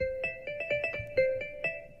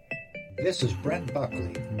This is Brent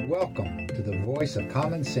Buckley. Welcome to the Voice of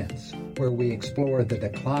Common Sense, where we explore the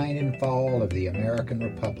decline and fall of the American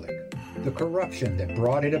Republic, the corruption that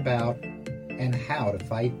brought it about, and how to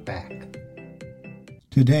fight back.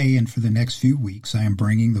 Today and for the next few weeks, I am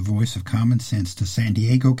bringing the Voice of Common Sense to San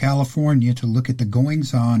Diego, California to look at the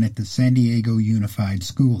goings-on at the San Diego Unified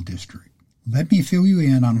School District. Let me fill you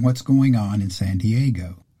in on what's going on in San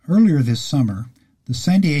Diego. Earlier this summer, the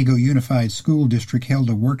San Diego Unified School District held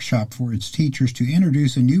a workshop for its teachers to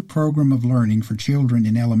introduce a new program of learning for children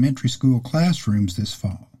in elementary school classrooms this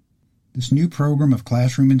fall. This new program of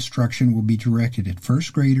classroom instruction will be directed at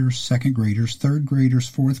first graders, second graders, third graders,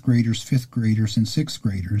 fourth graders, fifth graders, and sixth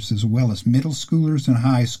graders, as well as middle schoolers and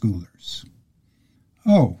high schoolers.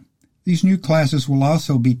 Oh, these new classes will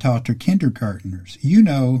also be taught to kindergartners. You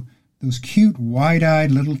know, those cute,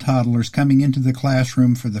 wide-eyed little toddlers coming into the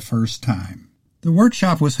classroom for the first time. The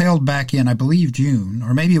workshop was held back in, I believe, June,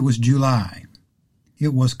 or maybe it was July.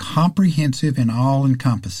 It was comprehensive and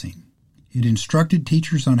all-encompassing. It instructed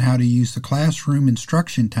teachers on how to use the classroom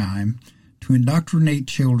instruction time to indoctrinate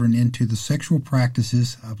children into the sexual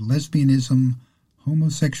practices of lesbianism,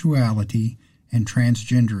 homosexuality, and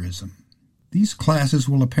transgenderism. These classes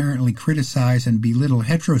will apparently criticize and belittle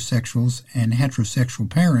heterosexuals and heterosexual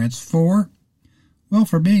parents for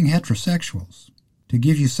being heterosexuals. To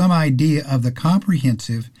give you some idea of the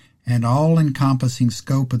comprehensive and all-encompassing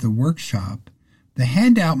scope of the workshop, the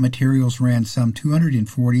handout materials ran some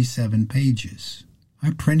 247 pages.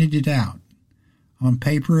 I printed it out. On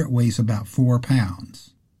paper, it weighs about 4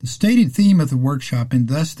 pounds. The stated theme of the workshop, and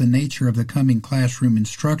thus the nature of the coming classroom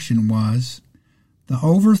instruction, was the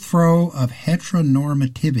overthrow of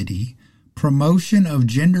heteronormativity, promotion of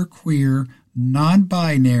genderqueer,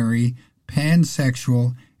 non-binary,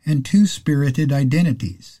 pansexual, and two-spirited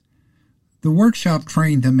identities. The workshop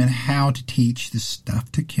trained them in how to teach this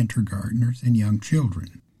stuff to kindergartners and young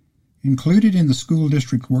children. Included in the school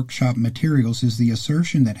district workshop materials is the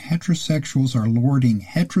assertion that heterosexuals are lording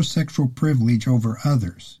heterosexual privilege over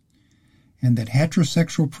others, and that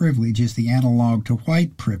heterosexual privilege is the analog to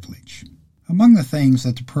white privilege. Among the things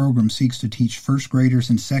that the program seeks to teach first graders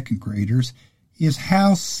and second graders is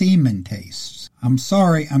how semen tastes. I'm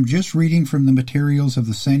sorry, I'm just reading from the materials of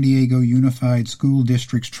the San Diego Unified School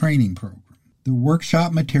District's training program. The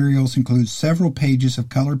workshop materials include several pages of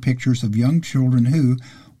color pictures of young children who,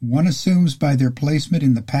 one assumes by their placement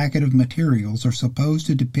in the packet of materials, are supposed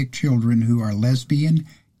to depict children who are lesbian,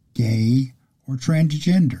 gay, or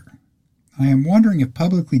transgender. I am wondering if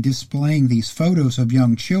publicly displaying these photos of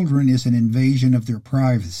young children is an invasion of their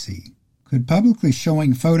privacy. Could publicly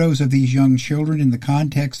showing photos of these young children in the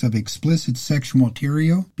context of explicit sexual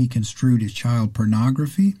material be construed as child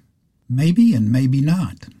pornography? Maybe and maybe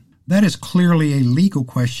not. That is clearly a legal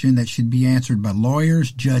question that should be answered by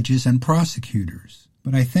lawyers, judges, and prosecutors.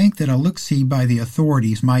 But I think that a look-see by the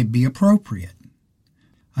authorities might be appropriate.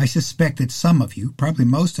 I suspect that some of you, probably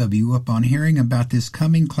most of you, upon hearing about this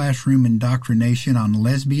coming classroom indoctrination on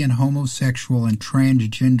lesbian, homosexual, and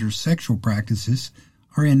transgender sexual practices,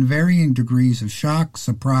 are in varying degrees of shock,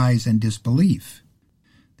 surprise, and disbelief.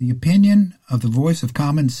 The opinion of the Voice of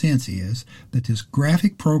Common Sense is that this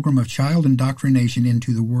graphic program of child indoctrination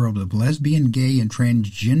into the world of lesbian, gay, and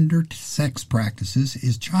transgender sex practices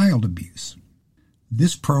is child abuse.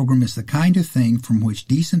 This program is the kind of thing from which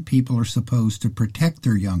decent people are supposed to protect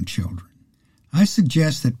their young children. I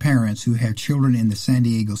suggest that parents who have children in the San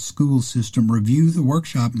Diego school system review the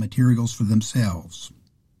workshop materials for themselves.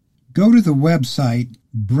 Go to the website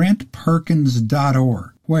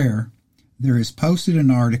brentperkins.org, where there is posted an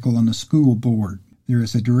article on the school board. There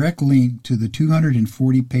is a direct link to the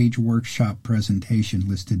 240-page workshop presentation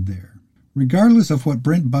listed there. Regardless of what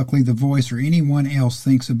Brent Buckley, the Voice, or anyone else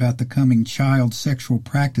thinks about the coming child sexual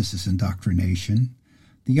practices indoctrination,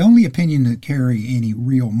 the only opinion that carry any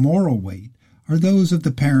real moral weight are those of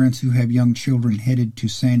the parents who have young children headed to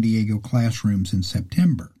San Diego classrooms in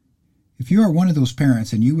September. If you are one of those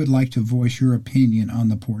parents and you would like to voice your opinion on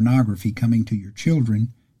the pornography coming to your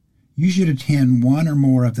children, you should attend one or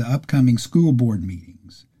more of the upcoming school board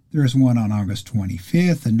meetings. There is one on August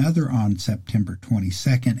 25th, another on September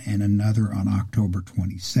 22nd, and another on October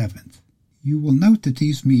 27th. You will note that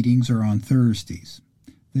these meetings are on Thursdays.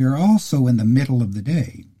 They are also in the middle of the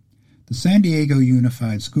day. The San Diego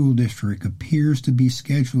Unified School District appears to be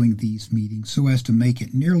scheduling these meetings so as to make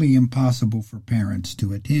it nearly impossible for parents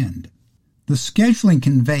to attend. The scheduling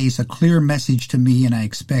conveys a clear message to me, and I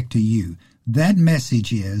expect to you. That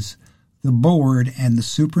message is, the board and the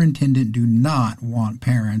superintendent do not want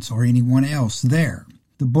parents or anyone else there.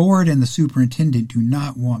 The board and the superintendent do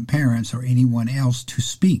not want parents or anyone else to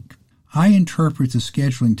speak. I interpret the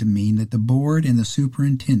scheduling to mean that the board and the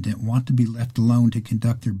superintendent want to be left alone to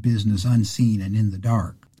conduct their business unseen and in the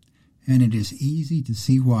dark. And it is easy to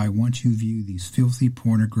see why once you view these filthy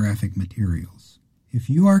pornographic materials. If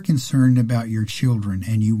you are concerned about your children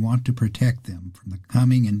and you want to protect them from the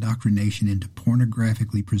coming indoctrination into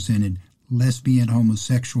pornographically presented lesbian,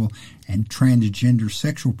 homosexual, and transgender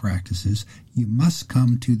sexual practices, you must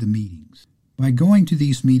come to the meetings. By going to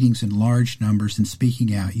these meetings in large numbers and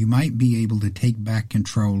speaking out, you might be able to take back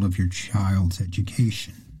control of your child's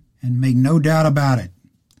education. And make no doubt about it,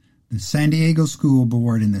 the San Diego School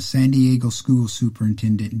Board and the San Diego School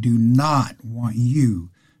Superintendent do not want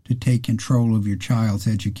you to take control of your child's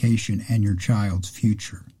education and your child's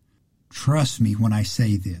future. Trust me when I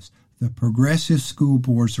say this. The progressive school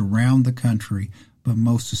boards around the country, but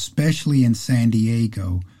most especially in San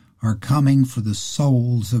Diego, are coming for the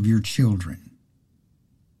souls of your children.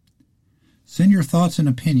 Send your thoughts and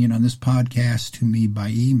opinion on this podcast to me by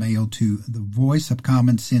email to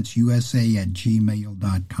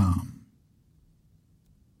thevoiceofcommonsense@gmail.com.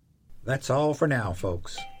 That's all for now,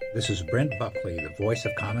 folks. This is Brent Buckley, the voice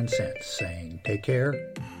of common sense, saying take care,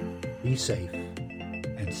 be safe,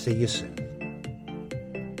 and see you soon.